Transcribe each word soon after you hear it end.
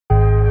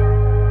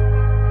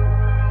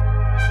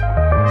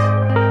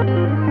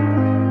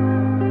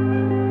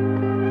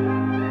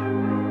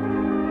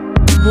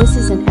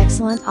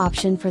excellent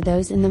option for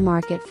those in the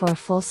market for a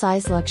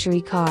full-size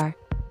luxury car.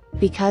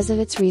 Because of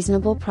its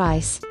reasonable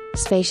price,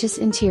 spacious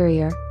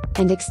interior,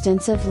 and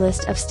extensive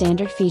list of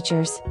standard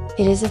features,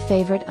 it is a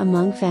favorite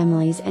among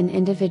families and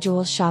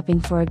individuals shopping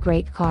for a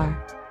great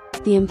car.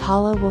 The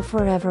Impala will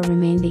forever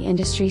remain the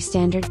industry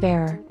standard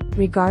bearer,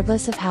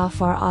 regardless of how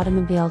far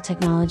automobile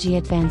technology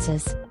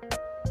advances.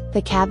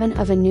 The cabin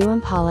of a new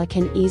Impala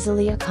can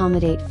easily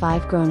accommodate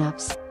 5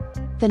 grown-ups.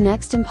 The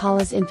next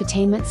Impala's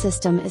infotainment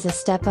system is a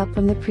step up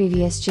from the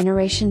previous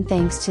generation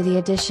thanks to the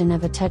addition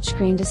of a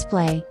touchscreen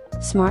display,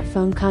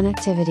 smartphone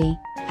connectivity,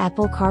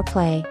 Apple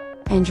CarPlay,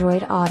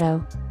 Android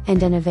Auto,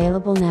 and an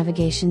available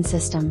navigation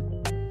system.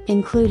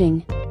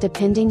 Including,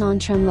 depending on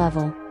trim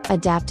level,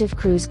 adaptive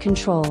cruise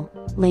control,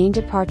 lane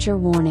departure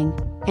warning,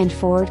 and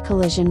forward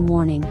collision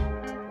warning.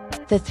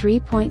 The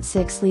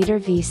 3.6-liter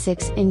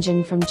V6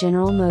 engine from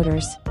General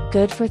Motors,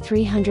 good for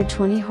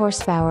 320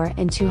 horsepower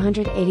and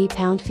 280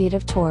 pound-feet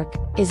of torque,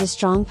 is a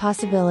strong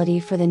possibility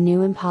for the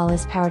new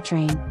Impala's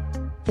powertrain.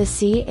 The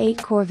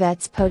C8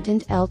 Corvette's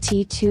potent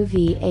LT2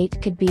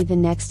 V8 could be the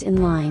next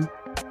in line.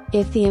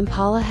 If the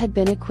Impala had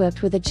been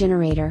equipped with a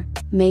generator,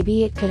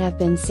 maybe it could have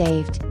been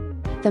saved.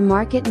 The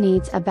market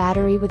needs a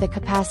battery with a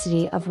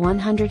capacity of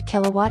 100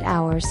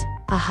 kilowatt-hours,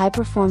 a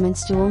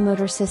high-performance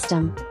dual-motor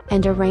system,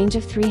 and a range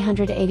of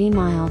 380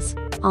 miles,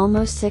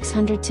 almost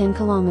 610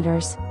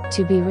 kilometers,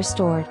 to be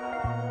restored.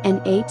 An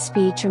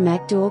 8-speed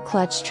Tremec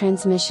dual-clutch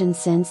transmission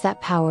sends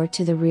that power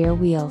to the rear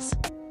wheels.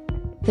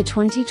 The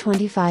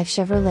 2025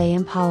 Chevrolet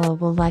Impala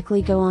will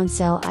likely go on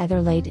sale either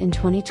late in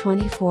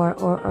 2024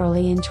 or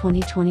early in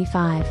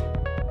 2025.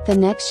 The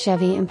next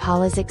Chevy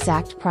Impala's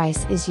exact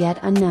price is yet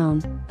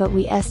unknown, but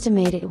we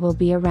estimate it will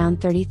be around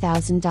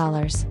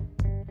 $30,000.